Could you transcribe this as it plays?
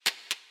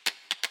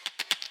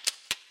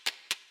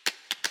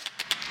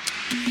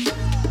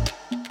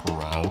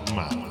Proud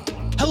Mouth.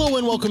 Hello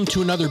and welcome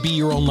to another Be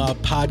Your Own Loud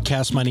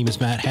podcast. My name is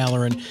Matt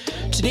Halloran.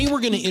 Today we're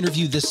going to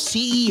interview the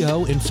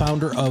CEO and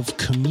founder of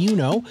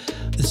Communo.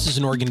 This is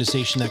an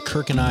organization that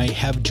Kirk and I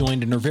have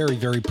joined and are very,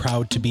 very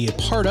proud to be a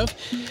part of.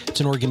 It's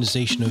an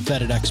organization of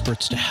vetted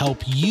experts to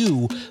help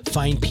you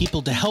find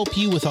people to help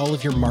you with all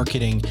of your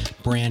marketing,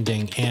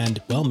 branding,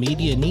 and, well,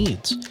 media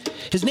needs.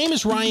 His name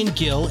is Ryan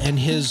Gill, and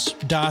his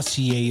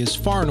dossier is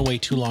far and away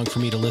too long for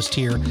me to list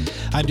here.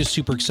 I'm just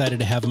super excited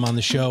to have him on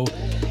the show.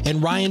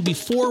 And Ryan,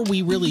 before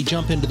we really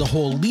jump into the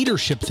whole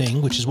leadership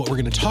thing, which is what we're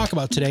going to talk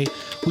about today,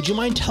 would you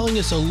mind telling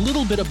us a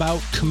little bit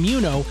about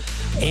Communo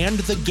and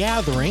The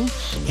Gathering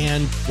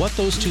and what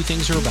those two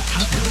things are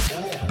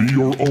about? Be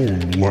Your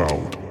Own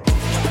Loud.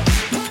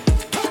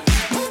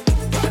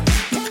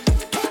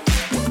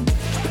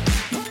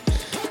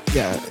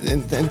 Yeah,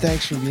 and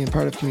thanks for being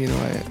part of Communo.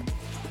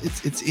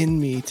 It's in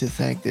me to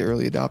thank the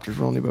early adopters.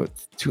 We're only about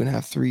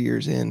 2.5, 3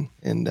 years in,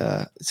 and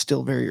it's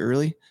still very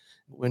early.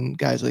 When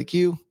guys like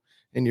you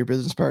and your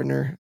business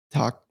partner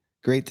talk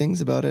great things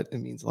about it, it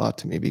means a lot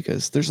to me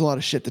because there's a lot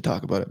of shit to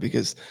talk about it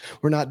because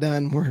we're not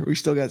done. We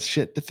still got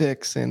shit to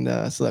fix, and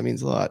so that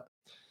means a lot.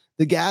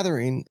 The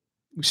Gathering,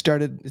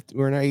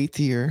 we're in our 8th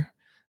year.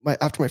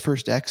 After my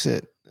first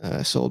exit,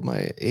 I sold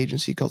my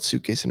agency called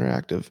Suitcase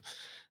Interactive.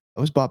 I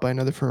was bought by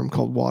another firm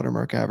called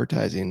Watermark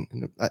Advertising.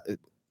 And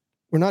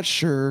we're not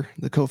sure,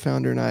 the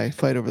co-founder and I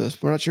fight over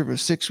this. We're not sure if it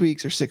was 6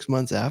 weeks or 6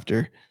 months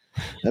after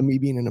me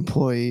being an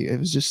employee. It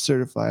was just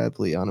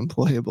certifiably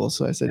unemployable.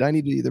 So I said, I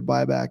need to either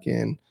buy back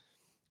in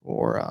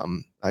or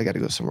I got to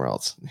go somewhere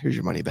else. Here's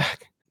your money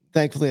back.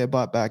 Thankfully, I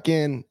bought back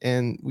in,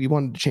 and we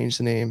wanted to change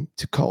the name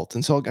to Cult.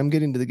 And so I'm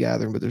getting to The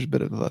Gathering, but there's a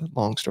bit of a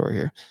long story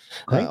here.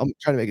 Right. I'm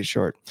trying to make it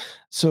short.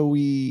 So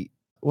we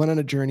went on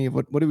a journey of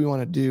what do we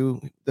want to do?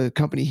 The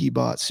company he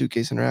bought,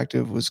 Suitcase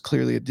Interactive, was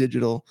clearly a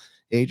digital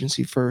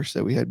agency first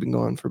that we had been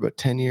going for about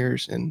 10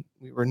 years. And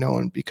we were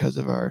known because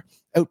of our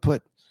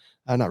output,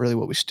 not really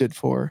what we stood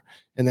for.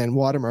 And then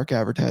Watermark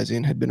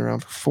Advertising had been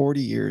around for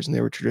 40 years, and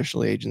they were a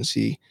traditional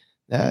agency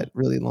that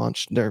really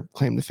launched their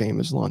claim to fame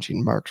is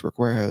launching Mark's Work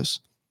Wearhouse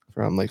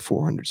from like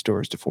 400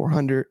 stores to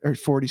 400 or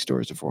 40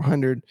 stores to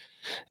 400.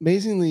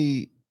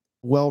 Amazingly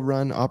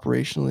well-run,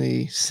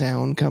 operationally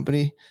sound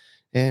company.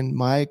 And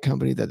my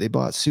company that they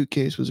bought,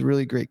 Suitcase, was a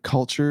really great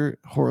culture,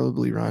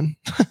 horribly run.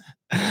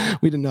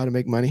 We didn't know how to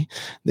make money.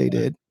 They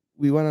did.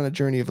 We went on a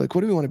journey of like,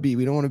 what do we want to be?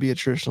 We don't want to be a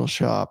traditional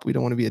shop. We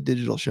don't want to be a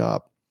digital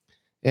shop.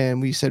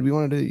 And we said we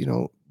wanted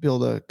to,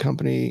 build a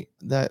company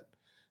that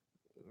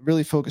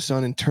really focused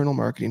on internal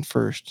marketing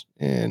first.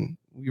 And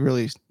we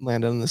really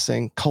landed on this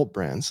saying cult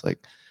brands,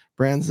 like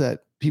brands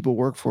that people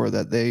work for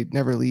that they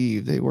never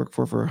leave. They work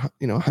for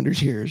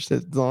 100 years,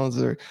 as long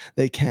as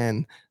they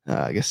can.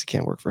 I guess they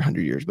can't work for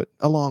 100 years, but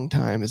a long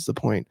time is the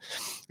point.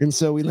 And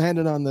so we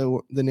landed on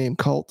the name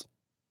Cult.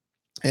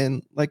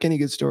 And like any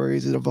good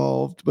stories, it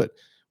evolved, but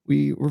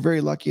we were very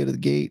lucky out of the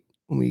gate.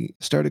 When we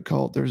started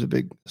Cult, there was a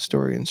big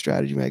story in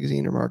Strategy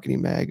Magazine or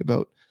Marketing Mag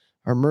about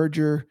our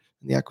merger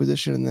and the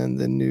acquisition, and then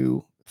the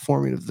new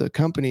forming of the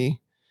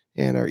company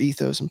and our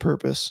ethos and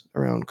purpose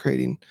around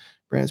creating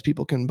brands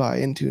people can buy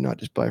into, not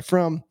just buy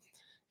from.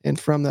 And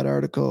from that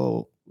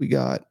article, we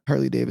got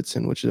Harley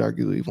Davidson, which is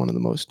arguably one of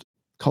the most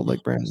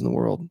cult-like brands in the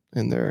world,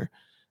 and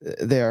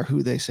they are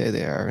who they say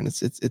they are, and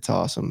it's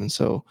awesome. And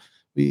so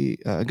we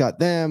got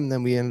them.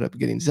 Then we ended up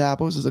getting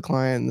Zappos as a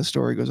client, and the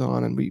story goes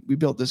on. And we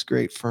built this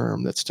great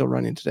firm that's still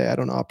running today. I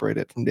don't operate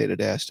it from day to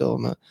day. I still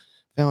am a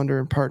founder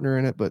and partner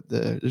in it, but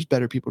there's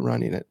better people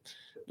running it.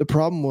 The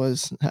problem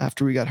was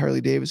after we got Harley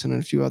Davidson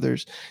and a few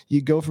others,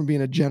 you go from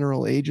being a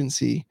general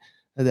agency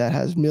that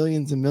has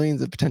millions and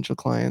millions of potential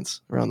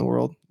clients around the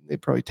world. They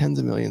probably tens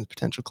of millions of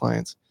potential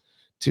clients,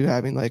 to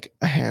having like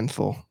a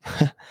handful.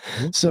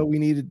 So we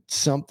needed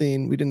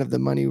something. We didn't have the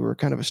money. We were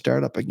kind of a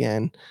startup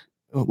again.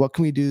 What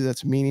can we do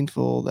that's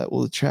meaningful that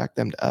will attract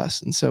them to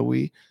us? And so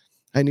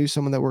I knew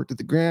someone that worked at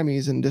the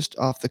Grammys, and just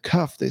off the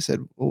cuff, they said,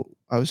 well,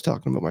 I was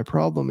talking about my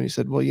problem. And he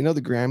said, well,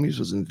 the Grammys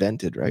was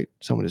invented, right?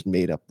 Someone just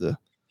made up the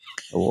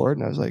award.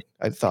 And I was like,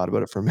 I thought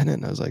about it for a minute,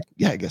 and I was like,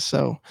 yeah, I guess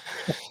so.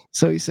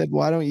 So he said,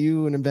 why don't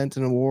you invent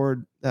an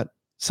award that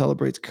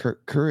celebrates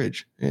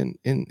courage in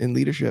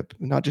leadership,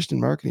 not just in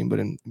marketing, but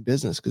in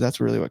business? Because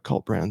that's really what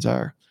cult brands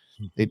are.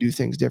 They do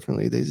things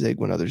differently. They zig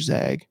when others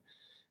zag.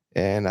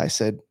 And I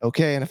said,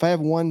 okay. And if I have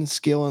one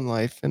skill in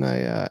life, and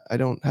I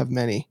don't have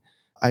many,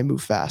 I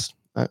move fast.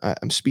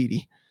 I'm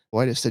speedy.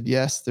 Well, I just said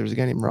yes. There's a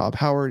guy named Rob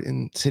Howard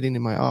sitting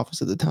in my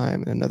office at the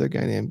time, and another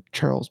guy named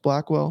Charles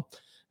Blackwell,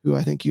 who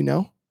I think you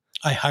know.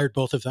 I hired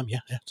both of them. Yeah.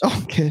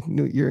 Oh, good.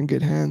 You're in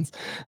good hands.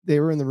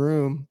 They were in the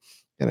room,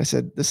 and I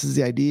said, this is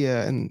the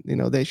idea, and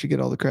they should get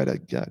all the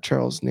credit.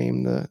 Charles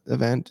named the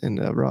event, and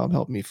Rob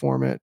helped me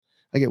form it.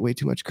 I get way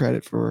too much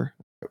credit for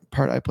the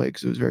part I played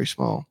because it was very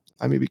small.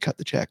 I maybe cut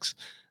the checks,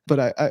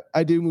 but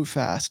I do move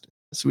fast.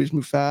 So we just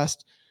moved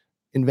fast,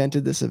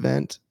 invented this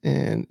event,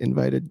 and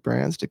invited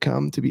brands to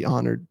come to be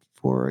honored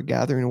for a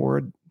Gathering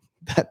award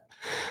that,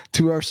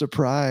 to our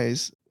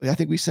surprise, I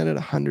think we sent out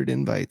 100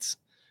 invites.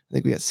 I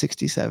think we got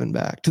 67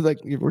 back to, like,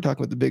 we're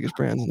talking about the biggest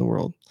brands in the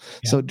world.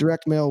 Yeah. So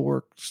direct mail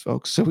works,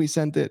 folks. So we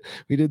sent it.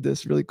 We did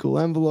this really cool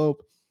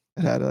envelope.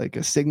 It had like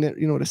a signet.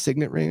 You know what a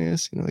signet ring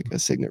is? You know, like a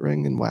signet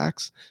ring in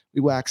wax. We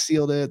wax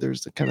sealed it.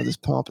 There's kind of this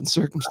pomp and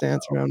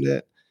circumstance around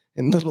it.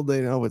 And little they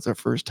know it's our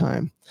first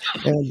time.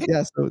 And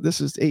yeah, so this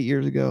is 8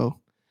 years ago.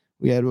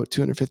 We had about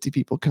 250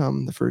 people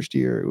come the first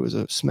year. It was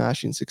a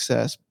smashing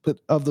success. But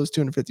of those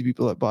 250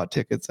 people that bought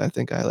tickets, I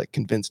think I like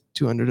convinced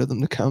 200 of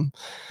them to come.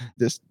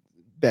 Just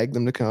begged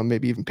them to come,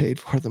 maybe even paid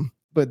for them.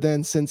 But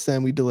then since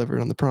then, we delivered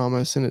on the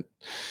promise, and it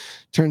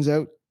turns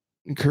out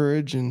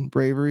courage and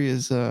bravery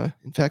is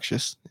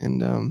infectious.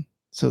 And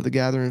so the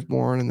gathering is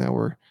born, and now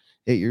we're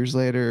 8 years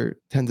later.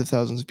 Tens of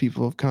thousands of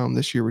people have come.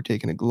 This year, we're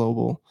taking it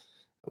global.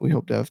 We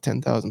hope to have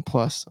 10,000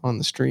 plus on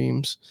the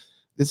streams.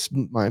 It's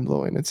mind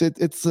blowing. It's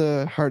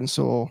the heart and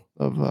soul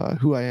of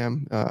who I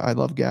am. I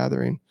love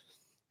gathering,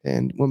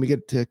 and when we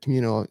get to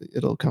communal,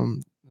 it'll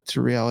come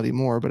to reality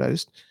more. But I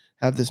just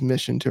have this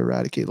mission to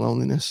eradicate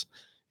loneliness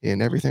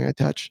in everything I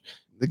touch.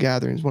 The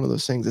gathering is one of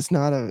those things. It's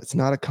not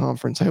a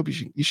conference. I hope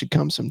you should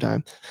come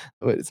sometime,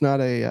 but it's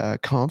not a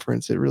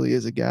conference. It really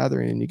is a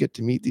gathering, and you get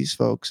to meet these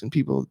folks, and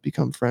people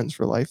become friends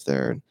for life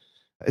there. And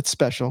it's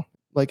special.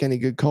 Like any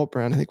good cult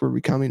brand, I think we're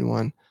becoming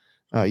one.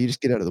 You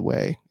just get out of the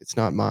way. It's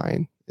not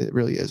mine. It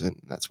really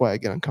isn't. That's why I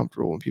get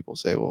uncomfortable when people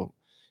say, well,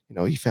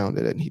 he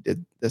founded it and he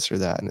did this or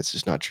that. And it's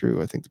just not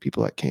true. I think the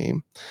people that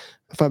came,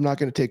 if I'm not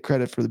going to take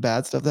credit for the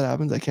bad stuff that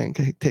happens, I can't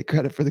take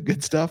credit for the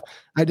good stuff.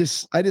 I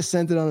just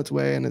sent it on its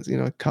way, and it's,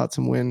 caught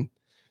some wind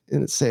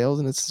in its sails,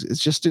 and it's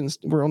just,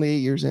 we're only 8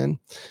 years in.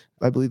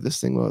 I believe this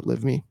thing will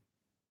outlive me.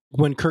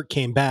 When Kirk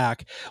came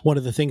back, one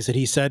of the things that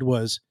he said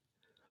was,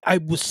 I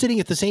was sitting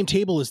at the same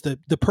table as the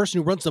person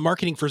who runs the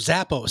marketing for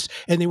Zappos,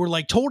 and they were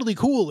like totally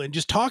cool and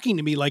just talking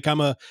to me like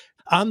I'm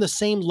on the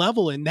same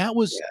level. And that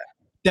was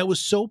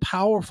so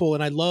powerful.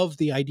 And I love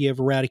the idea of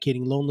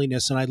eradicating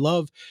loneliness. And I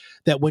love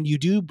that when you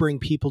do bring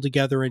people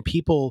together and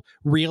people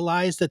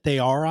realize that they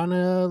are on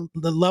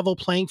the level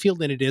playing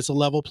field, and it is a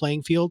level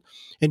playing field,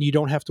 and you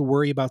don't have to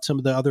worry about some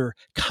of the other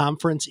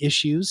conference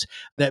issues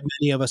that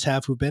many of us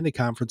have who've been to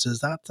conferences.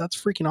 That's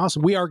freaking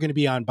awesome. We are going to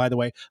be on, by the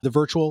way, the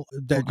virtual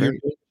that you're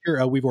doing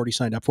here. We've already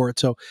signed up for it.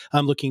 So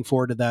I'm looking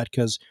forward to that,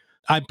 because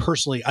I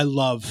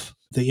love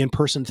the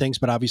in-person things,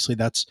 but obviously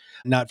that's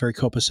not very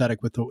copacetic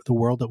with the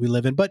world that we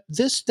live in. But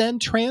this then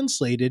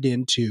translated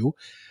into,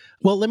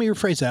 well, let me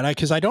rephrase that,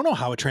 because I don't know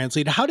how it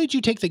translated. How did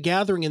you take the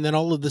gathering and then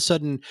all of a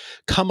sudden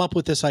come up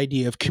with this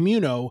idea of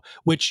Communo,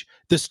 which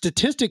the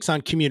statistics on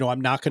Communo, I'm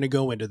not going to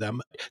go into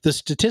them. The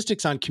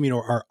statistics on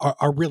Communo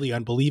are really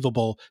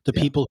unbelievable. The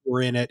people who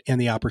are in it and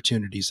the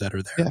opportunities that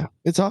are there. Yeah,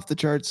 it's off the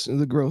charts.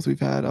 The growth we've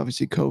had,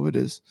 obviously COVID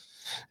has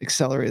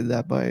accelerated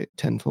that by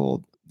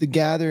tenfold. The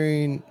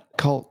gathering,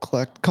 Cult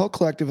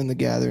Collective and the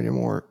gathering are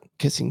more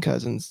kissing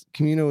cousins.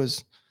 Communo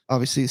is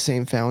obviously the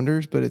same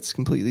founders, but it's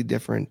completely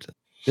different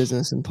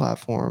business and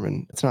platform,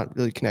 and it's not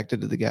really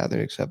connected to the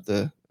gathering, except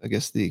I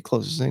guess the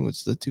closest thing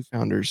was the two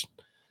founders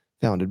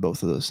founded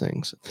both of those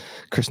things.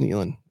 Chris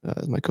Nealon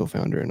is my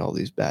co-founder, and all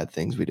these bad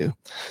things we do.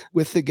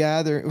 With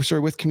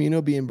the with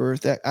Communo being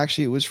birthed,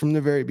 actually it was from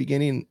the very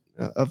beginning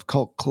of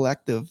Cult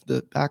Collective,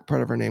 the back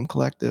part of our name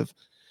Collective.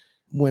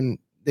 When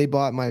they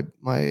bought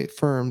my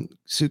firm,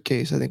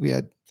 Suitcase, I think we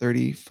had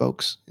 30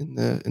 folks in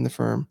the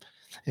firm.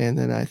 And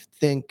then I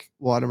think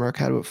Watermark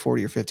had about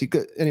 40 or 50.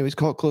 Anyways,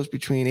 Cult closed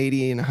between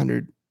 80 and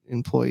 100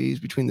 employees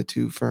between the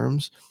two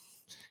firms.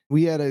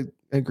 We had an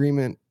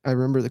agreement. I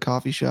remember the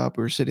coffee shop.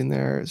 We were sitting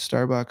there at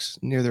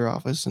Starbucks near their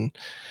office, and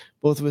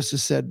both of us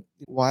just said,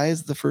 why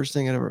is the first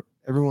thing out of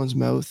everyone's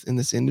mouth in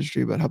this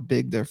industry about how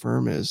big their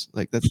firm is?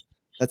 Like,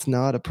 that's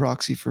not a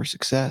proxy for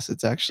success.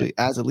 It's actually,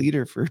 as a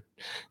leader for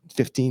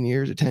 15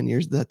 years or 10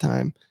 years at that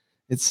time,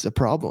 it's a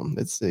problem.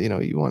 It's,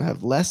 you want to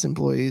have less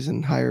employees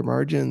and higher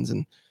margins,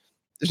 and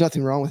there's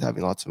nothing wrong with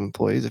having lots of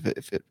employees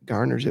if it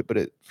garners it, but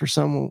it for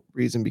some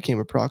reason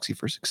became a proxy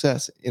for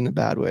success in a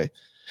bad way.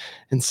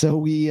 And so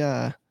we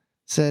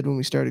said, when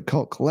we started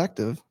Cult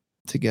Collective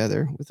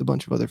together with a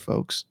bunch of other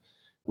folks,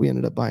 we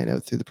ended up buying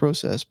out through the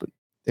process, but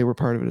they were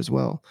part of it as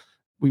well.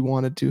 We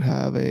wanted to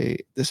have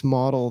this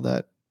model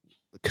that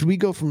could we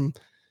go from,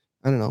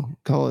 I don't know,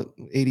 call it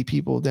 80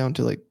 people down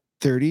to like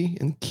 30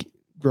 and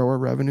grow our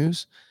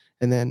revenues,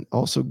 and then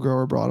also grow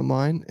our bottom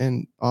line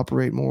and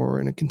operate more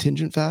in a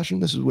contingent fashion.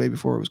 This was way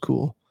before it was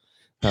cool.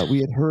 We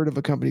had heard of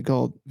a company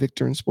called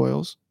Victor and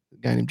Spoils. A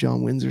guy named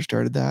John Windsor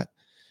started that.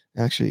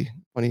 Actually,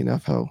 funny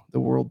enough, how the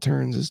world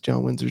turns is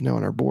John Windsor's now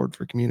on our board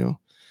for Communo.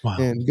 Wow.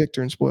 And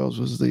Victor and Spoils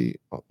was the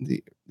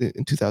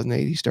in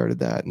 2008 he started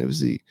that, and it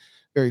was the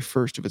very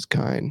first of its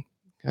kind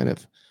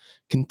of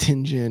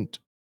contingent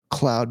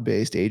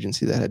cloud-based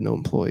agency that had no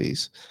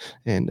employees.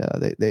 And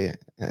they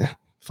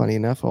funny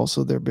enough,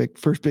 also their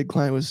first big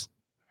client was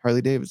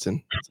Harley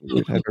Davidson.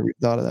 I've never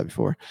thought of that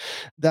before.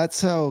 That's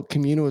how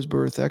Communo was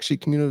birthed. Actually,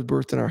 Communo was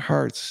birthed in our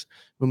hearts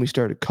when we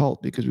started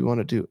Cult, because we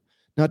wanted to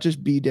not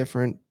just be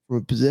different from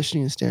a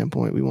positioning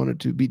standpoint, we wanted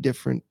to be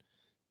different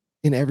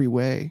in every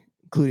way,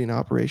 including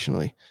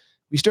operationally.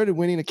 We started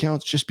winning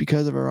accounts just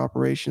because of our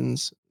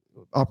operations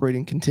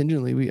operating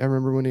contingently. I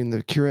remember winning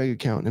the Keurig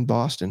account in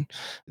Boston.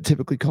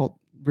 Typically called,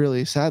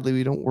 really sadly,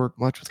 we don't work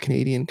much with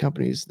Canadian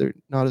companies. They're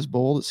not as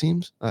bold, it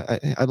seems.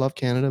 I love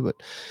Canada, but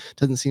it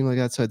doesn't seem like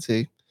that. So I'd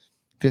say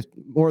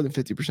more than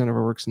 50% of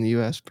our work's in the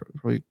US,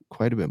 probably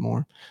quite a bit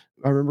more.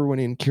 I remember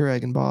winning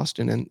Keurig in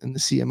Boston, and the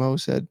CMO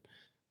said,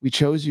 we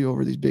chose you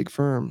over these big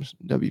firms,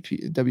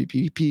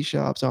 WPP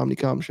shops,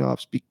 Omnicom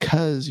shops,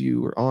 because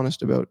you were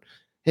honest about,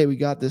 hey, we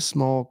got this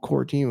small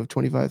core team of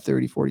 25,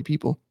 30, 40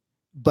 people,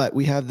 but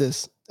we have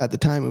this, at the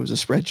time, it was a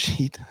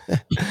spreadsheet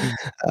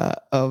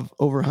of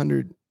over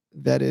 100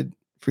 vetted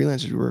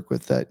freelancers we work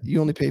with that you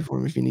only pay for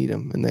them if you need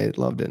them. And they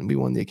loved it. And we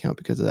won the account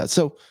because of that.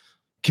 So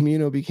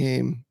Communo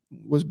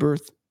was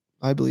birthed,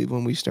 I believe,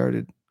 when we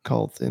started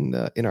Cult in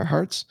our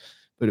hearts,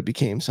 but it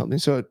became something.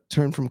 So it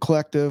turned from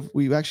Collective.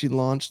 We actually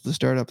launched the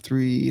startup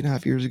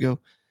 3.5 years ago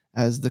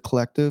as the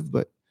Collective.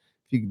 But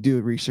if you do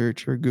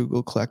research or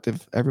Google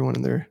Collective, everyone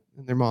and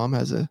their mom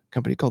has a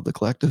company called the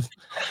Collective.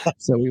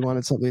 So we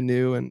wanted something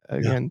new. And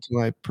again,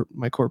 to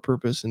my core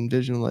purpose and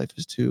vision of life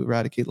is to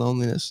eradicate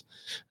loneliness.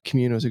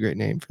 Communo is a great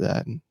name for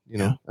that. And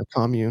a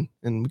commune.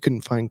 And we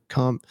couldn't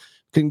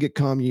get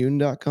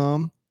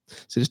commune.com.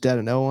 So just add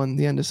an O on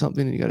the end of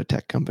something, and you got a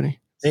tech company.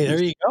 Hey,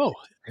 there you go.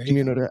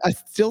 I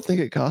still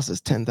think it cost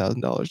us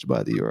 $10,000 to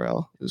buy the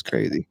URL. It was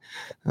crazy.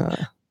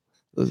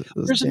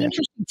 There's an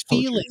interesting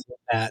feeling with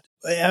that.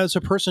 As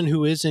a person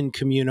who is in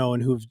Communo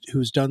and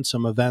who's done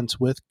some events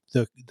with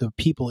the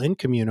people in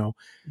Communo,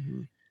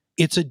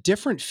 it's a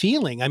different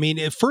feeling. I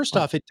mean, first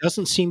off, it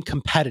doesn't seem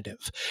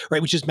competitive,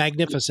 right? Which is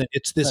magnificent.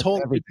 It's this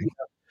whole everything.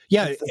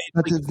 Yeah,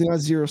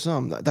 that's zero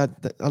sum.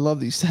 That I love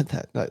that you said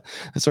that.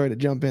 Sorry to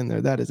jump in there.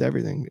 That is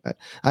everything.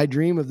 I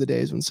dream of the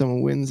days when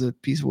someone wins a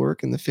piece of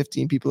work and the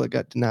 15 people that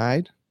got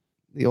denied,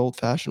 the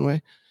old-fashioned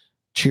way,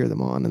 cheer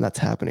them on, and that's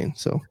happening.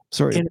 So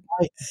sorry. And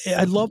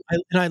I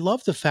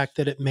love the fact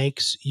that it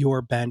makes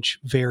your bench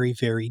very,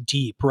 very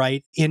deep,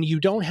 right? And you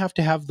don't have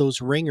to have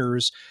those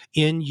ringers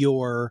in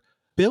your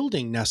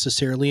building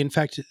necessarily. In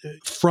fact,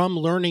 from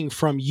learning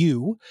from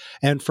you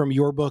and from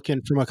your book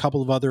and from a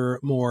couple of other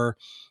more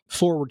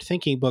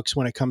forward-thinking books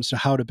when it comes to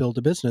how to build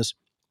a business,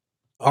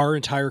 our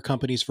entire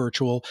company's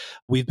virtual.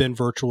 We've been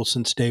virtual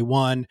since day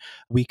one.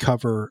 We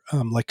cover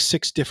like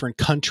 6 different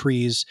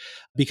countries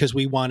because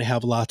we want to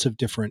have lots of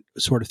different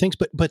sort of things.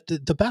 But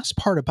the best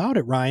part about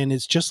it, Ryan,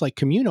 is just like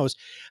Communos,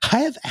 I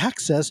have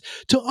access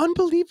to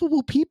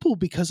unbelievable people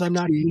because I'm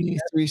not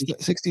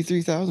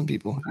 63,000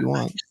 people you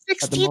want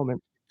at the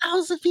moment.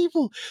 60,000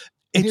 people.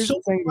 Here's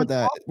the thing with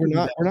that. We're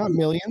not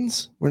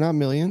millions. We're not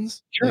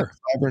millions. Sure. Like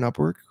Fiverr and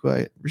Upwork, who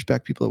I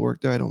respect people that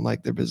work there. I don't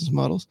like their business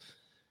models,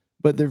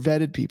 but they're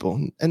vetted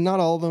people, and not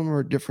all of them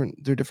are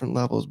different. They're different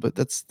levels, but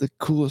that's the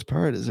coolest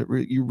part. Is that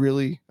you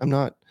really? I'm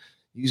not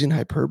using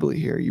hyperbole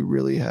here. You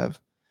really have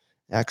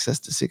access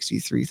to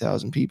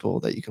 63,000 people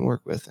that you can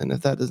work with, and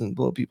if that doesn't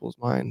blow people's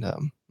mind,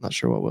 I'm not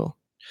sure what will.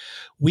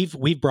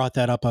 We've brought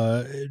that up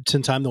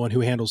since I'm the one who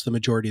handles the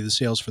majority of the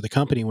sales for the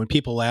company. When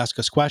people ask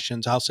us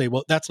questions, I'll say,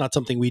 well, that's not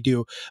something we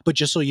do, but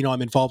just so you know,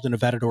 I'm involved in a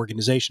vetted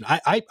organization.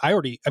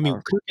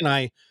 Kirk and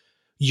I,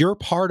 you're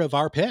part of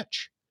our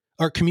pitch.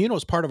 Our Communo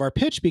is part of our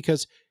pitch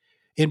because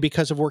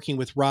of working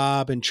with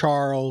Rob and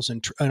Charles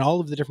and all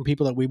of the different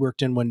people that we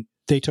worked in when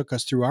they took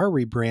us through our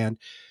rebrand.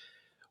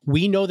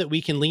 We know that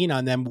we can lean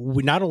on them.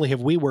 Not only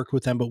have we worked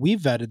with them, but we've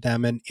vetted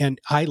them.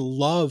 And I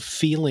love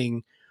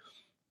feeling,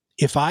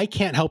 if I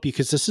can't help you,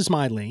 because this is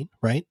my lane,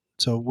 right?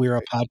 So we're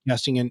a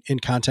podcasting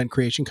and content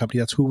creation company.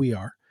 That's who we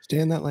are. Stay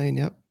in that lane.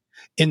 Yep.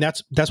 And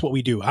that's what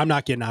we do. I'm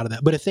not getting out of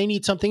that. But if they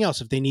need something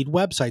else, if they need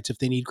websites, if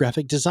they need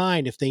graphic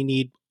design, if they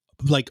need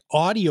like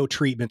audio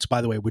treatments,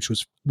 by the way, which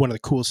was one of the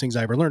coolest things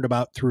I ever learned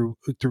about through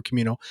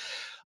Communo,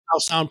 how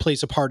sound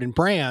plays a part in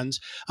brands.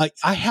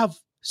 I have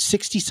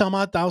 60 some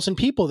odd thousand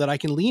people that I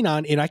can lean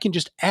on, and I can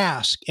just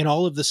ask, and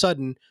all of a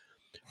sudden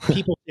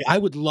people say, I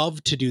would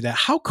love to do that.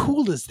 How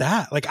cool is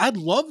that? Like, I'd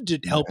love to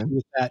help you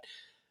with that.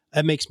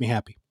 That makes me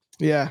happy.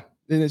 Yeah.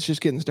 And it's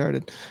just getting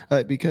started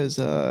because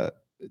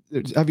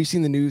have you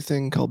seen the new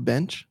thing called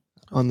Bench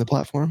on the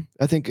platform?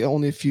 I think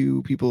only a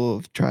few people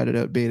have tried it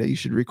out beta. You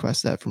should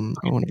request that from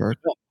one of our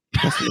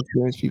customer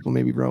experience people,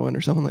 maybe Rowan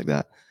or something like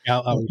that.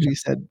 Yeah, he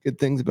said good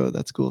things about it.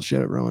 That's cool.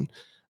 Shout out Rowan.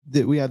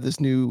 We have this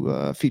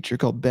new feature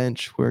called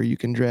Bench where you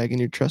can drag in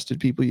your trusted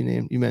people.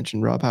 You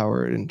mentioned Rob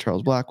Howard and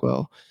Charles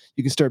Blackwell.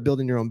 You can start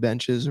building your own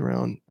benches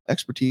around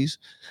expertise.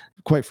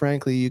 Quite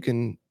frankly, you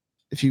can,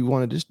 if you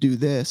want to just do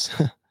this,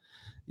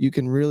 you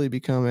can really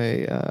become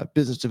a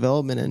business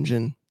development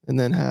engine, and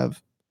then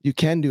you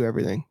can do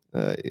everything.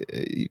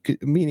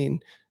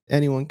 Meaning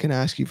anyone can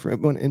ask you for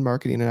in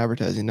marketing and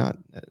advertising, not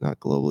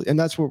globally. And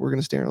that's what we're going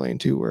to stay in our lane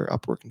too, where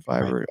Upwork and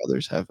Fiverr, right,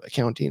 others have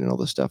accounting and all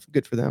this stuff.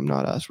 Good for them,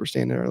 not us. We're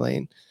staying in our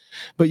lane.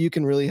 But you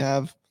can really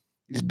have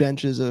these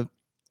benches of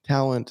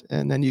talent,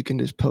 and then you can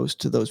just post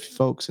to those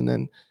folks. And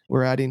then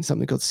we're adding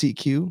something called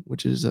CQ,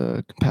 which is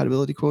a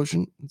compatibility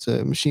quotient. It's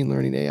a machine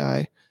learning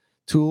AI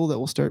tool that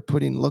will start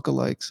putting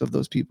lookalikes of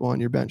those people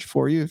on your bench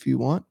for you if you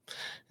want.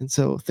 And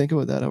so think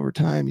about that over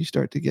time. You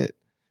start to get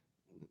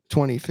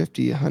 20,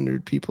 50,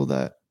 100 people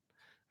that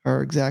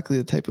are exactly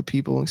the type of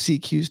people. And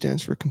CQ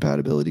stands for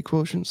compatibility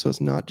quotient. So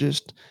it's not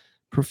just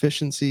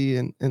proficiency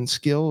and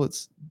skill.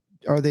 It's,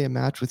 are they a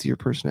match with your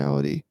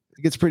personality?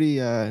 It gets pretty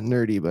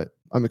nerdy, but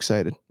I'm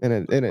excited.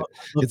 And Love it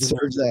the nerd.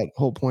 serves that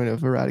whole point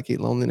of eradicate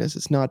loneliness.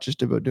 It's not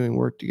just about doing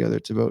work together.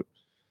 It's about,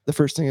 the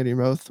first thing out of your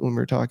mouth when we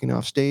were talking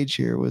off stage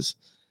here was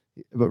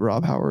about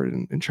Rob Howard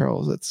and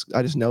Charles. That's,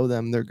 I just know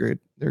them. They're good.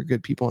 They're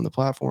good people on the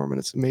platform. And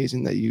it's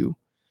amazing that you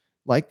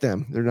like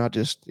them. They're not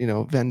just,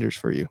 vendors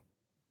for you.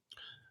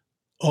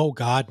 Oh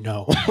God,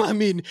 no. I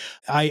mean,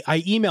 I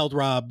emailed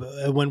Rob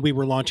when we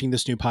were launching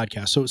this new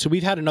podcast. So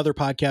we've had another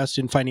podcast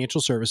in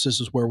financial services,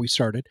 is where we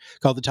started,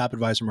 called the Top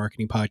Advisor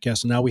Marketing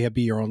Podcast, and now we have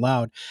Be Your Own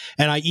Loud.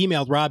 And I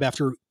emailed Rob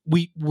after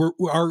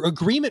our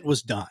agreement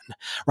was done.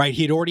 Right,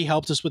 he'd already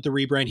helped us with the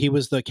rebrand. He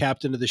was the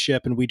captain of the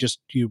ship, and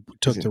you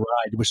took the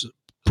ride, which is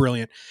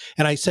brilliant.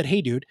 And I said,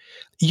 "Hey, dude,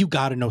 you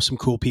got to know some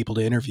cool people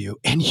to interview."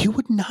 And you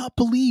would not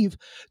believe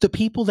the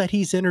people that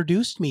he's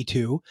introduced me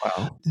to.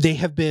 Wow. They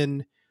have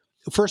been,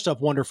 first off,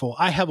 wonderful.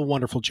 I have a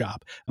wonderful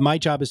job. My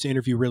job is to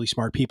interview really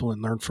smart people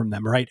and learn from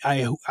them, right?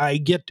 I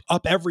get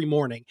up every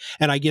morning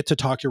and I get to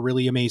talk to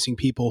really amazing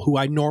people who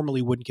I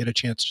normally wouldn't get a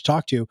chance to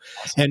talk to.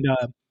 And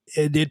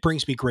it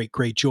brings me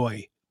great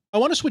joy. I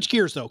want to switch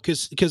gears though,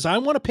 because I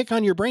want to pick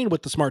on your brain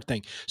with the smart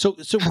thing. So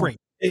great.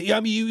 I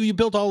mean, you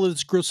built all of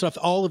this great stuff.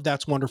 All of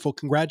that's wonderful.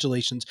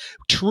 Congratulations.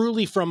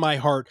 Truly from my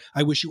heart,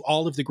 I wish you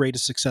all of the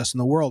greatest success in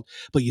the world.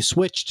 But you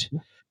switched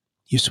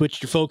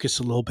your focus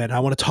a little bit.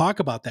 I want to talk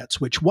about that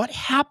switch. What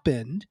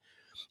happened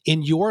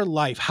in your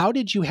life? How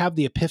did you have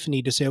the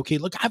epiphany to say, okay,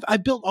 look,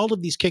 I've built all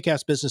of these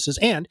kick-ass businesses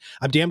and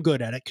I'm damn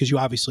good at it, because you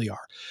obviously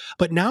are.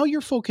 But now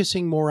you're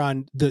focusing more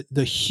on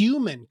the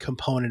human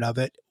component of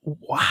it.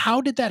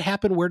 How did that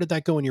happen? Where did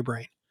that go in your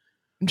brain?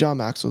 John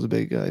Maxwell's a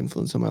big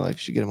influence on my life. You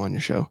should get him on your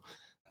show.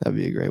 That'd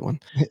be a great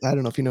one. I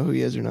don't know if you know who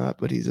he is or not,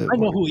 but he's I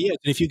know who he is.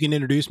 And if you can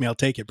introduce me, I'll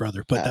take it,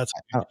 brother. But that's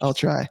I'll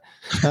try.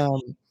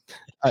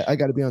 I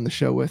got to be on the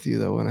show with you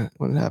though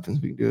when it happens.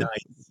 We can do it.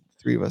 nice.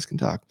 Three of us can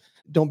talk.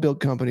 Don't build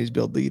companies,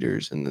 build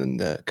leaders, and then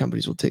the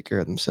companies will take care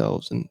of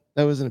themselves. And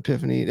that was an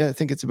epiphany. I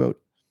think it's about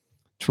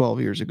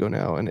 12 years ago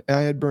now, and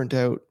I had burnt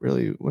out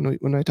really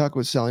when I talk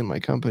about selling my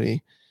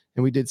company,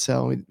 and we did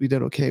sell, we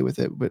did okay with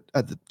it. But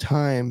at the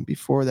time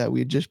before that,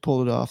 we had just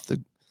pulled it off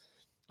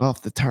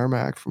the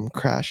tarmac from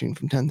crashing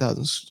from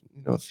 10,000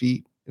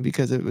 feet,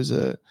 because it was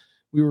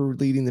we were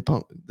leading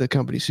the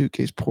company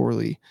Suitcase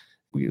poorly.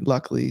 We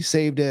luckily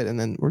saved it, and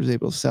then was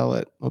able to sell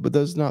it. Oh, but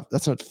that's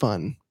not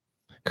fun,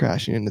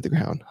 crashing into the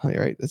ground.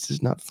 Right? That's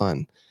just not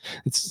fun.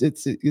 It's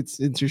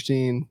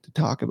interesting to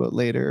talk about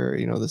later,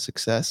 the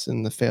success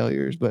and the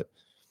failures, but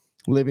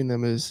living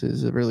them is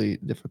a really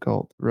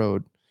difficult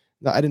road.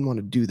 I didn't want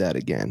to do that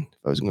again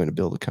if I was going to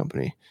build a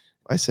company.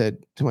 I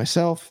said to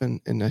myself,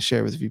 and I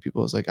share with a few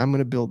people, I was like, I'm going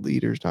to build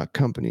leaders, not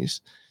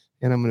companies,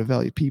 and I'm going to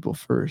value people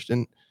first.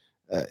 And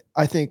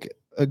I think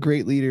a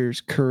great leader's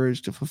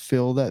courage to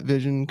fulfill that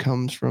vision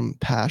comes from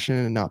passion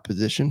and not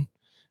position.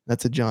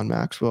 That's a John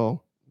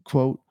Maxwell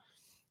quote.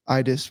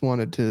 I just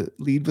wanted to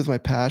lead with my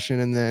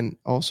passion, and then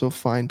also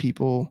find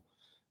people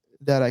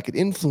that I could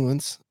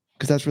influence,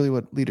 because that's really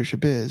what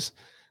leadership is,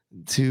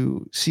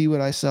 to see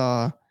what I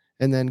saw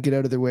and then get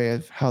out of their way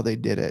of how they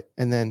did it,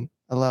 and then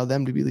allow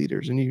them to be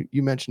leaders. And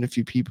you mentioned a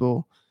few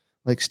people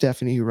like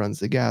Stephanie, who runs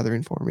the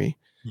gathering for me.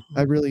 Mm-hmm.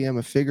 I really am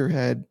a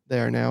figurehead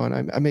there now,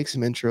 and I make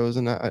some intros,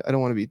 and I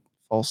don't want to be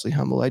falsely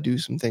humble. I do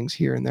some things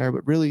here and there,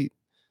 but really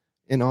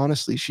and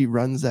honestly, she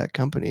runs that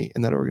company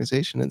and that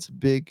organization. It's a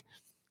big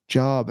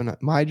job, and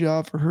my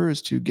job for her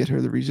is to get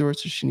her the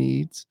resources she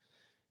needs,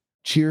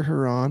 cheer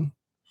her on,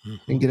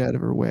 and get out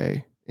of her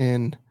way.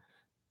 And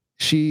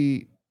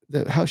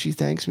how she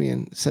thanks me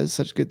and says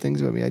such good things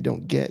about me, I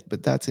don't get,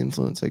 but that's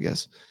influence, I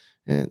guess.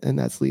 And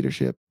that's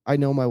leadership. I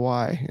know my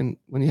why. And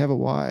when you have a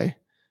why,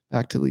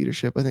 back to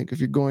leadership, I think if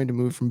you're going to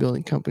move from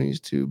building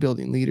companies to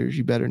building leaders,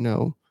 you better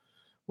know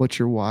what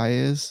your why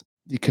is,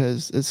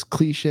 because as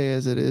cliche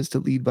as it is to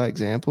lead by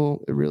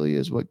example, it really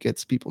is what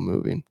gets people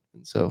moving.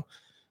 And so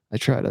I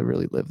try to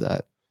really live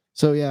that.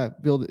 So yeah,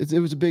 it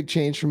was a big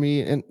change for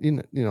me. And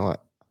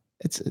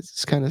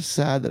it's kind of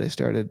sad that I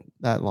started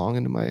that long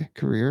into my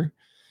career.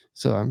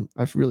 So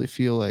I really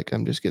feel like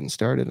I'm just getting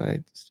started, and I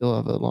still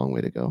have a long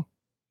way to go.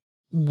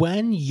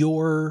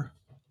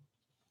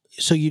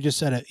 So you just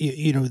said it,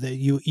 that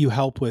you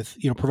help with,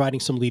 providing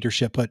some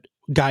leadership, but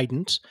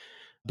guidance,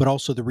 but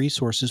also the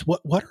resources.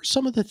 What are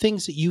some of the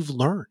things that you've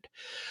learned?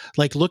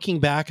 Like looking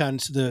back on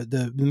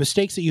the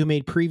mistakes that you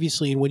made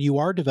previously, and when you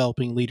are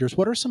developing leaders,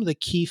 what are some of the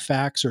key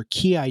facts or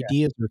key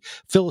ideas or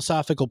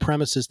philosophical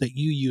premises that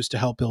you use to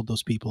help build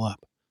those people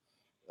up?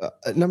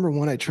 Number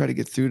one, I try to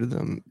get through to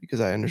them,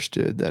 because I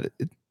understood that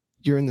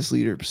you're in this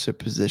leadership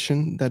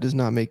position. That does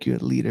not make you a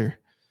leader.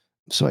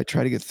 So I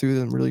try to get through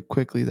them really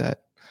quickly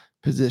that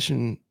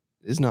position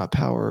is not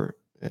power.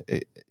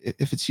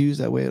 If it's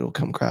used that way, it'll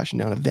come crashing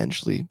down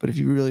eventually. But if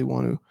you really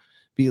want to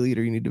be a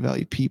leader, you need to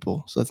value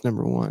people. So that's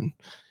number one.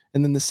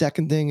 And then the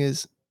second thing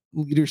is,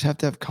 leaders have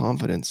to have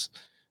confidence.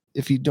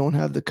 If you don't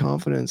have the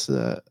confidence,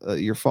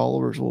 your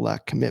followers will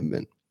lack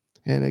commitment.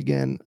 And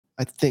again,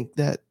 I think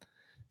that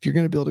if you're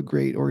going to build a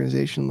great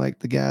organization like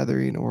The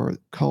Gathering or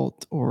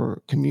Cult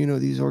or Communo,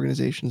 these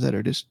organizations that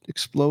are just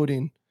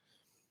exploding,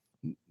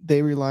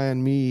 they rely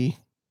on me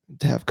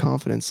to have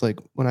confidence. Like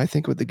when I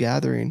think with The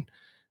Gathering,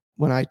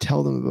 when I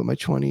tell them about my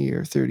 20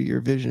 or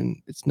 30-year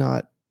vision, it's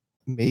not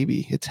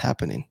maybe, it's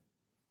happening,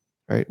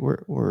 right?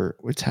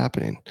 It's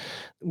happening.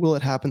 Will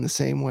it happen the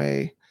same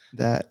way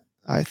that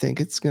I think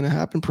it's going to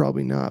happen?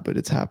 Probably not, but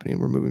it's happening.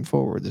 We're moving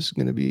forward. This is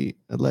going to be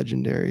a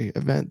legendary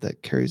event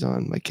that carries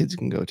on. My kids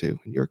can go to,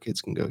 and your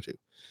kids can go to.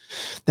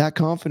 That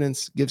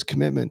confidence gives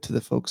commitment to the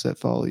folks that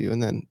follow you.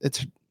 And then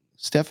it's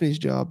Stephanie's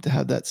job to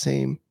have that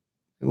same,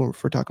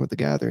 if we're talking about The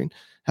Gathering,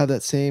 have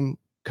that same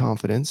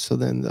confidence. So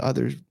then the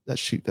others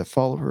that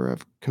follow her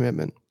have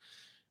commitment.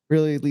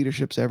 Really,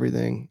 leadership's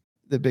everything.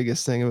 The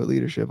biggest thing about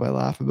leadership I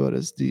laugh about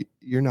is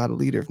you're not a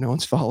leader if no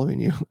one's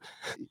following you.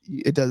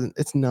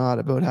 It's not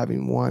about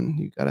having one.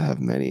 You got to have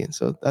many. And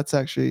so that's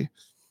actually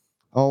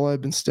all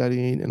I've been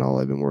studying and all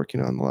I've been working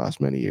on the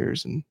last many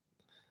years. And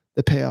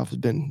the payoff has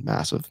been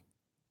massive.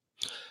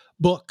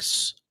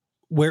 Books.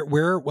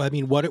 I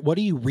mean, what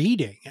are you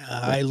reading?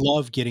 I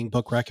love getting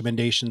book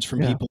recommendations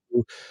from people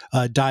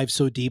who dive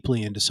so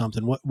deeply into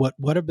something.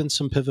 What have been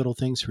some pivotal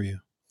things for you?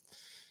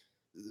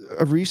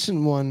 A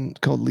recent one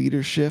called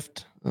Leadership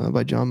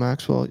by John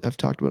Maxwell. I've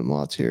talked about him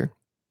lots here.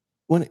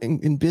 When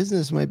in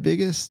business, my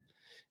biggest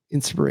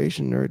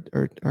inspiration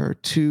are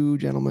two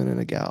gentlemen and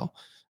a gal.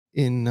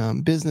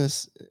 In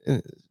business,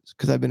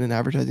 because I've been in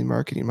advertising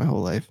marketing my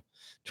whole life,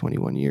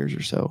 21 years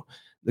or so.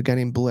 The guy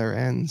named Blair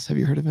Enns. Have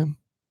you heard of him?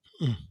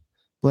 Mm.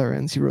 Blair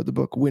Enns. He wrote the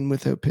book Win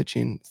Without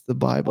Pitching. It's the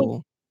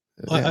Bible.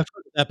 I've heard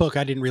of that book.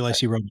 I didn't realize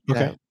he wrote it. Okay.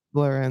 Yeah,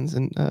 Blair Enns.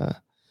 And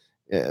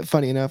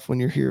funny enough, when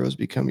your heroes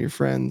become your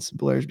friends,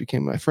 Blair's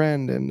became my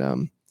friend.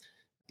 And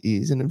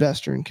he's an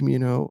investor in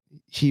Communo.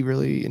 He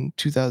really, in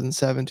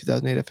 2007,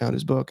 2008, I found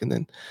his book. And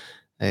then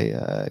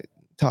I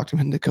talked him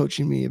into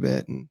coaching me a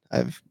bit. And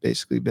I've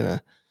basically been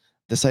a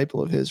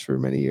disciple of his for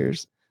many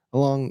years.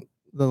 Along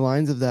the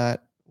lines of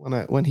that,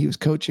 when he was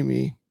coaching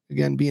me,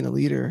 again, being a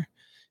leader,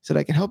 he said,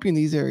 I can help you in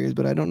these areas,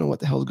 but I don't know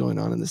what the hell's going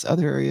on in this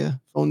other area.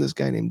 Phone this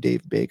guy named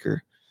Dave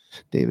Baker.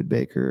 David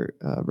Baker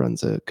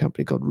runs a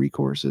company called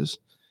Recourses.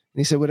 And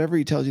he said, whatever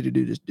he tells you to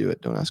do, just do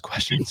it. Don't ask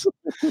questions.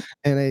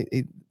 And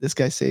this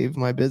guy saved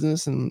my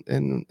business and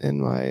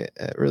my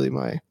really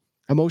my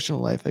emotional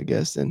life, I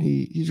guess. And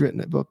he's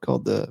written a book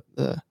called I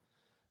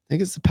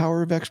think it's The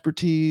Power of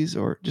Expertise,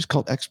 or just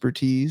called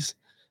Expertise.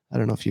 I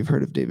don't know if you've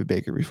heard of David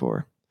Baker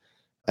before.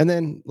 And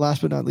then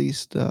last but not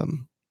least,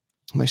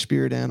 my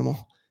spirit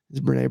animal is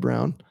Brene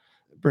Brown.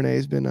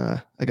 Brene's been,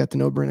 I got to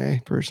know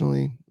Brene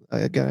personally.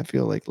 I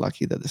feel like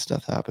lucky that this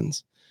stuff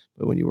happens.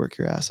 But when you work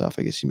your ass off,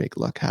 I guess you make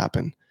luck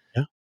happen.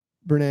 Yeah.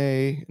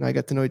 Brene and I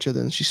got to know each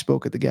other, and she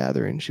spoke at The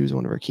Gathering. She was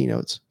one of our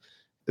keynotes.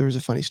 There was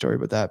a funny story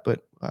about that,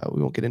 but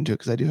we won't get into it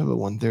because I do have a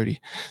 1:30.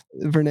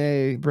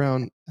 Brene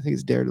Brown, I think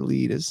it's Dare to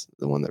Lead, is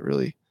the one that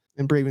really,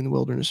 and Braving the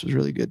Wilderness was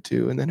really good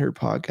too. And then her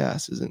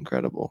podcast is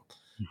incredible.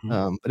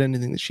 Mm-hmm. But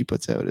anything that she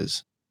puts out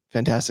is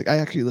fantastic. I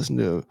actually listened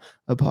to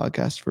a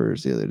podcast of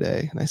hers the other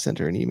day, and I sent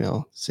her an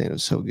email saying it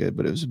was so good,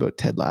 but it was about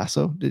Ted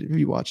Lasso. Have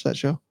you watched that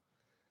show?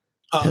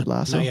 Ted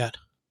Lasso? Not yet.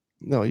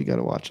 No, you got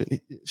to watch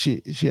it.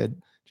 She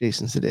had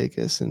Jason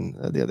Sudeikis and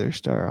the other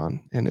star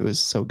on, and it was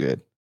so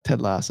good.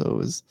 Ted Lasso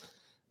was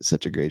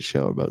such a great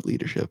show about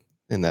leadership,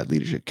 and that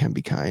leadership can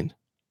be kind.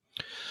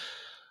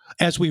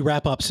 As we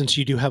wrap up, since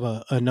you do have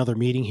another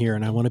meeting here,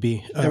 and I want to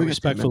be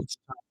respectful,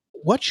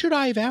 what should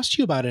I have asked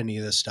you about any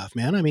of this stuff,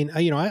 man? I mean,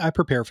 I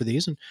prepare for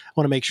these, and I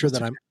want to make sure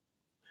that I'm.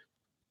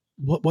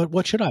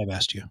 What should I have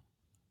asked you?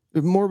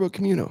 More about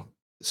Communo.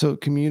 So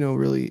Communo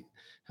really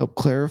helped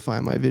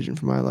clarify my vision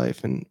for my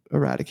life and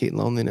eradicate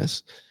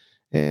loneliness,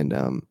 and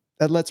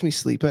that lets me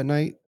sleep at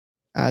night.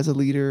 As a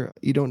leader,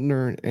 you don't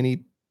earn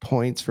any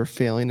points for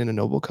failing in a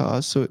noble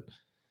cause. So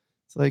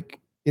it's like,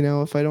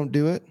 if I don't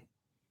do it,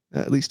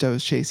 at least I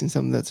was chasing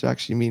something that's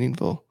actually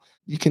meaningful.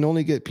 You can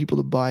only get people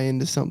to buy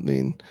into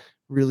something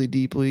really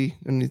deeply.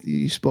 And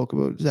you spoke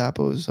about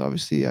Zappos.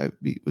 Obviously, I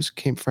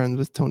became friends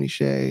with Tony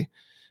Hsieh,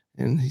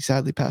 and he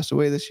sadly passed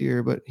away this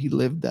year, but he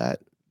lived that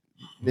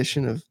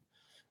mission of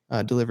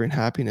delivering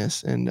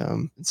happiness.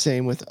 And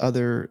same with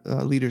other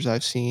leaders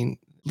I've seen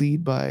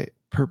lead by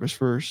purpose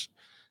first.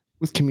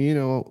 With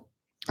Communo,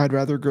 I'd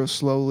rather grow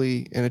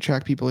slowly and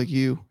attract people like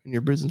you and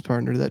your business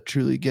partner that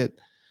truly get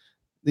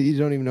that you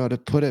don't even know how to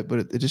put it, but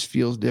it just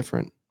feels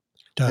different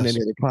than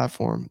any other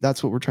platform.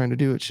 That's what we're trying to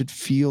do. It should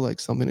feel like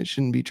something. It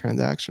shouldn't be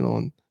transactional.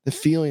 And the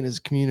feeling is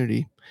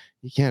community.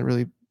 You can't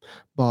really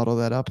bottle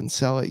that up and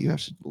sell it. You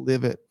have to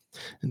live it.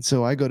 And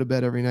so I go to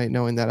bed every night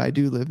knowing that I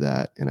do live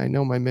that. And I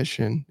know my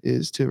mission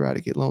is to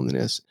eradicate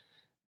loneliness.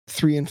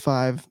 3 in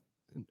 5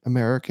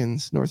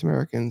 Americans, North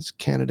Americans,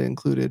 Canada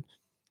included,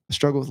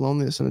 struggle with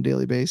loneliness on a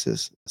daily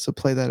basis. So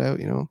play that out.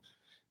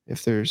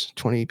 If there's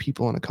 20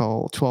 people on a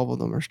call, 12 of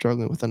them are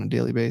struggling with on a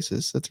daily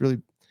basis. That's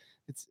really,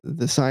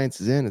 the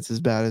science is in. It's as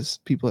bad as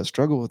people that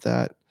struggle with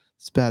that.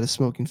 It's as bad as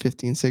smoking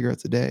 15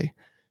 cigarettes a day.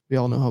 We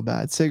all know how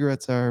bad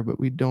cigarettes are, but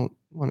we don't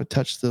want to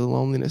touch the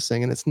loneliness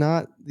thing. And it's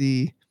not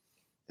the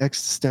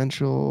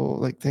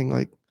existential thing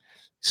like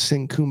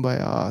sing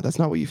kumbaya. That's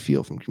not what you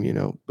feel from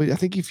Communo, but I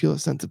think you feel a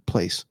sense of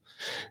place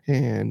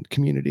and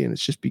community, and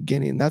it's just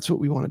beginning. That's what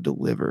we want to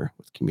deliver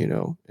with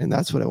Communo, and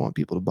that's what I want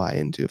people to buy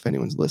into. If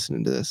anyone's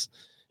listening to this,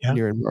 Yeah. and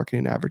you're in marketing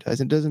and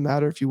advertising, it doesn't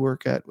matter if you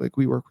work at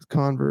we work with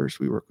Converse,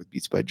 we work with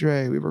Beats by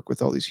Dre, we work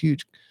with all these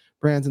huge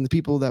brands, and the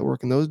people that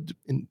work in those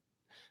in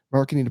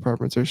marketing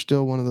departments are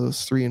still one of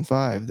those 3 and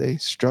 5. They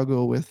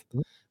struggle with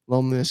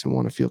loneliness and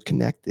want to feel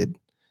connected,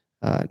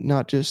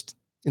 not just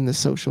in the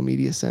social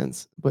media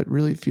sense, but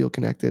really feel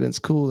connected. And it's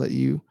cool that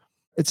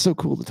it's so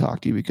cool to talk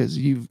to you because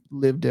you've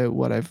lived out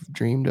what I've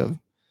dreamed of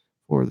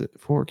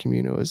for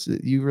Communo. Is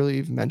that you really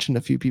have mentioned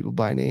a few people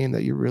by name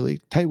that you're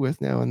really tight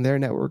with now, and their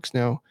networks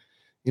now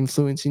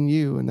influencing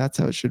you, and that's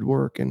how it should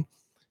work. And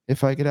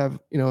if I could have,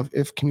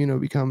 if Communo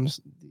becomes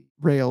the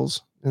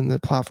rails and the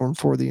platform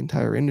for the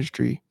entire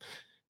industry,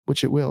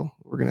 which it will,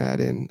 we're going to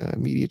add in a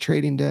media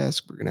trading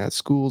desk. We're going to add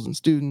schools and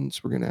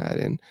students. We're going to add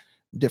in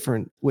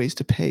different ways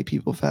to pay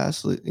people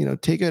fastly,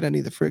 take out any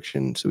of the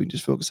friction so we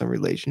just focus on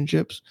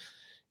relationships.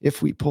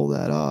 If we pull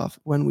that off,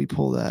 when we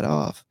pull that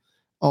off,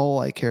 all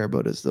I care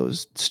about is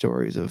those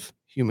stories of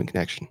human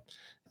connection.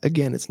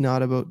 Again, it's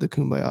not about the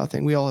kumbaya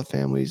thing. We all have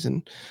families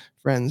and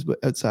friends, but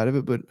outside of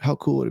it, but how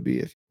cool would it be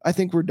if I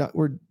think we're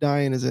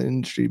dying as an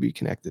industry to be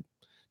connected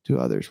to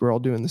others. We're all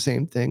doing the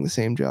same thing, the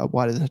same job.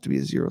 Why does it have to be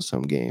a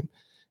zero-sum game?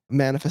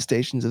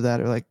 Manifestations of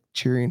that are like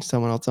cheering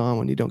someone else on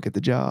when you don't get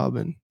the job.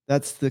 And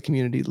that's the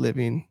community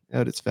living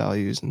out its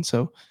values. And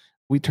so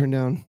we turned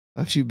down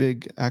a few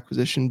big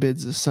acquisition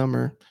bids this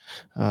summer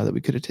that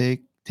we could have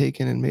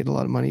taken and made a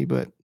lot of money,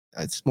 but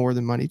it's more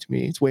than money to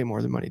me. It's way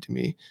more than money to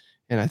me.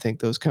 And I think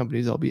those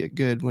companies, albeit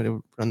good, would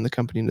have run the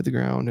company into the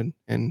ground,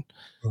 and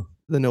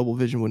the noble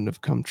vision wouldn't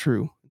have come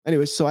true.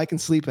 Anyway, so I can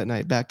sleep at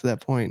night, back to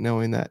that point,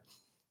 knowing that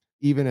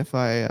even if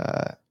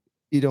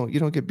you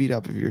don't get beat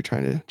up if you're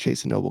trying to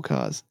chase a noble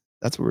cause.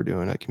 That's what we're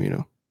doing at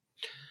Communo.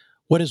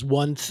 What is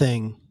one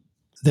thing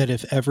that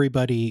if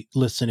everybody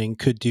listening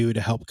could do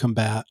to help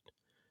combat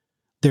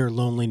their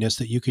loneliness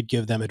that you could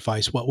give them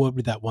advice? What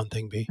would that one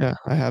thing be? Yeah,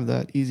 I have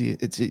that easy.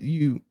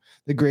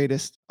 The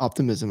greatest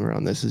optimism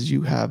around this is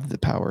you have the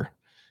power.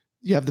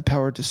 You have the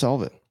power to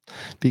solve it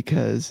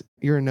because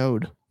you're a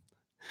node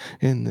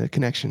in the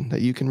connection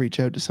that you can reach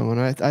out to someone.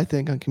 I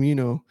think on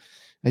Communo,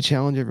 I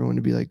challenge everyone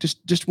to be like,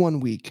 just 1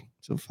 week.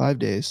 So 5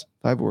 days,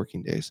 5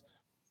 working days.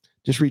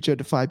 Just reach out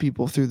to 5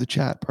 people through the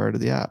chat part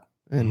of the app.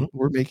 And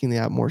we're making the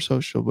app more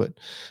social, but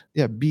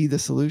yeah, be the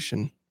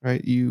solution,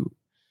 right?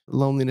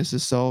 Loneliness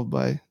is solved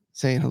by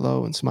saying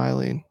hello and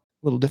smiling.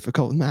 A little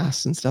difficult with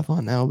masks and stuff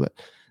on now, but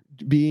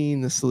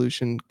being the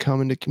solution,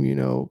 coming to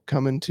Communo,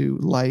 coming to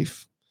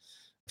life,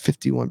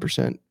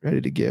 51%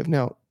 ready to give.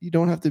 Now, you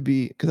don't have to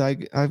be, because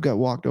I've got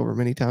walked over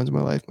many times in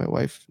my life. My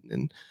wife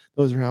and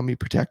those around me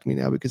protect me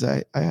now because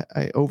I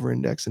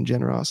over-index in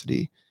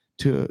generosity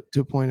to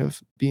a point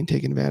of being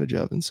taken advantage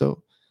of. And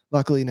so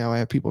luckily now I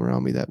have people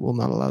around me that will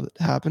not allow that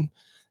to happen,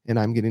 and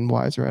I'm getting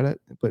wiser at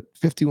it. But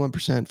 51%,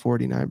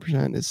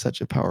 49% is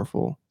such a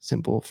powerful,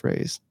 simple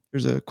phrase.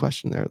 There's a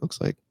question there, it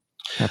looks like.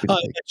 Happy to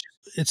take.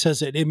 It says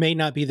that it may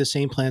not be the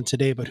same plan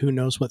today, but who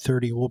knows what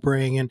 30 will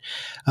bring. And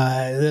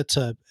I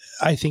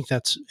think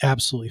that's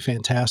absolutely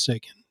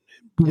fantastic.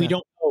 We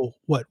don't know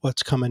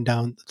what's coming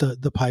down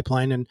the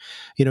pipeline. And,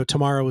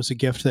 tomorrow is a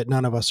gift that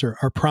none of us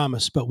are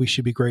promised, but we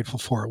should be grateful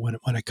for it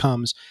when it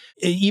comes.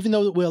 Even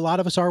though a lot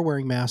of us are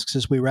wearing masks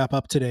as we wrap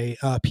up today,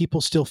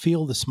 people still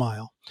feel the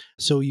smile.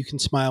 So you can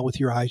smile with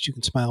your eyes, you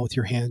can smile with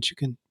your hands, you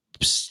can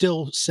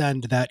still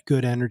send that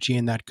good energy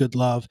and that good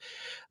love.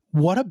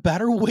 What a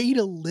better way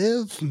to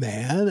live,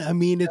 man. I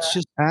mean, it's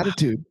just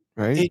Attitude,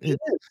 right? It is.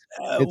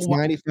 It's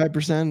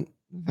 95%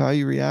 how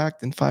you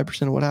react and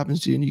 5% of what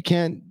happens to you. And you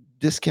can't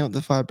discount the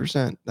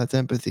 5%. That's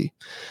empathy.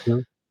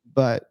 Sure.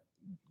 But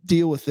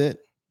deal with it.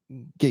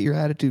 Get your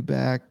attitude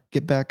back.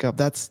 Get back up.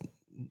 That's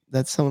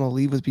something I'll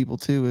leave with people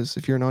too, is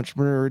if you're an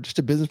entrepreneur or just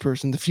a business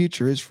person, the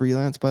future is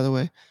freelance, by the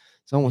way.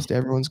 It's almost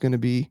everyone's going to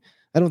be.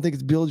 I don't think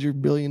it's build your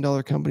 $1 billion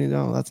company.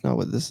 No, that's not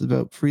what this is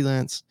about.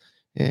 Freelance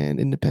and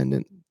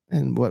independent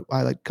and what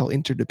I like to call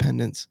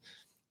interdependence.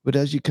 But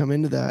as you come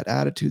into that,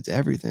 attitude's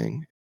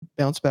everything.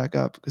 Bounce back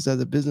up, because as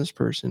a business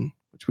person,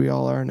 which we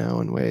all are now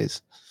in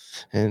ways,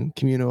 and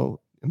Communo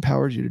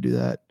empowers you to do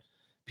that,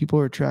 people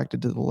are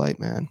attracted to the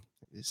light, man.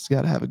 You just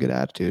got to have a good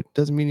attitude.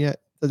 Doesn't mean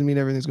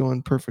everything's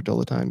going perfect all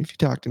the time. If you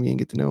talk to me and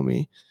get to know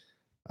me,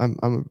 I'm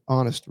an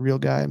honest, real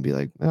guy, and be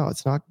like, no,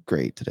 it's not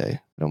great today.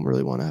 I don't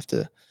really want to have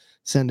to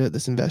send out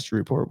this investor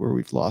report where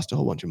we've lost a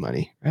whole bunch of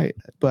money, right?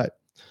 But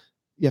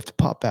you have to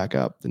pop back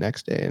up the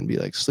next day and be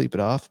like, sleep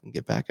it off and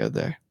get back out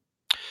there.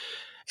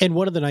 And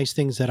one of the nice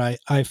things that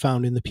I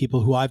found in the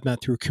people who I've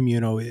met through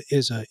Communo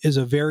is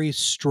a very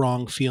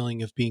strong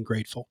feeling of being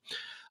grateful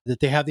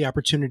that they have the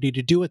opportunity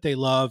to do what they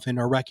love and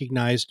are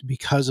recognized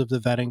because of the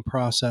vetting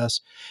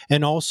process.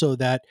 And also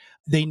that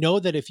they know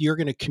that if you're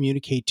going to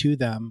communicate to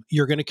them,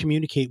 you're going to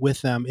communicate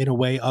with them in a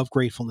way of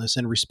gratefulness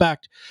and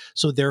respect.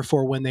 So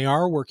therefore, when they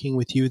are working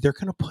with you, they're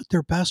going to put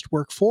their best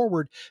work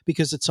forward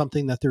because it's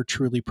something that they're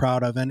truly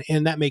proud of.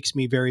 And that makes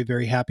me very,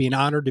 very happy and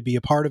honored to be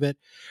a part of it.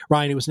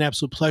 Ryan, it was an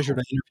absolute pleasure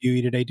to interview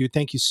you today, dude.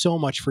 Thank you so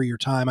much for your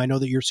time. I know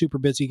that you're a super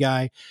busy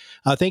guy.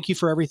 Thank you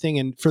for everything.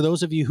 And for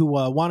those of you who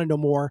want to know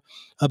more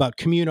about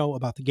Communo,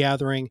 about the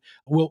gathering,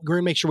 we're going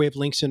to make sure we have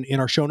links in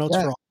our show notes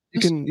for all.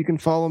 You can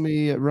follow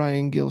me at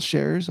Ryan Gill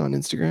Shares on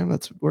Instagram.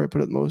 That's where I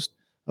put up most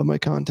of my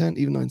content,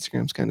 even though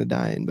Instagram's kind of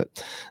dying.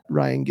 But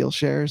Ryan Gill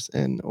Shares,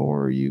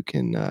 or you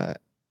can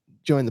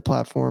join the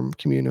platform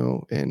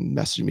Communo and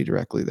message me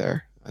directly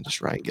there.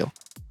 Just Ryan Gill.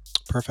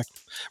 Perfect.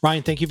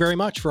 Ryan, thank you very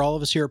much for all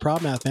of us here at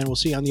ProudMath, man. We'll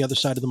see you on the other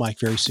side of the mic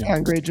very soon. Yeah,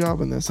 great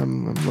job on this.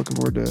 I'm looking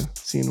forward to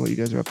seeing what you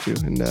guys are up to,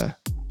 and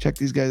check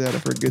these guys out.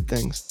 I've heard good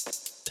things.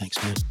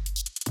 Thanks, man.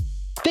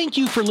 Thank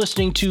you for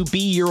listening to Be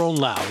Your Own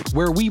Loud,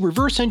 where we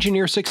reverse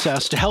engineer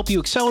success to help you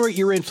accelerate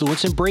your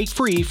influence and break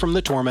free from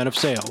the torment of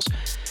sales.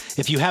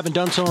 If you haven't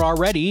done so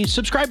already,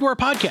 subscribe to our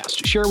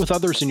podcast, share it with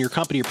others in your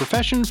company or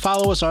profession,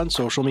 follow us on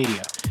social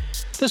media.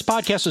 This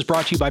podcast is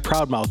brought to you by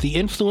ProudMouth, the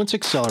Influence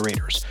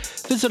Accelerators.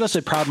 Visit us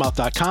at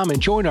proudmouth.com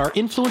and join our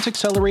Influence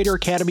Accelerator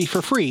Academy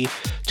for free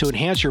to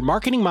enhance your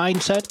marketing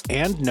mindset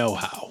and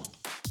know-how.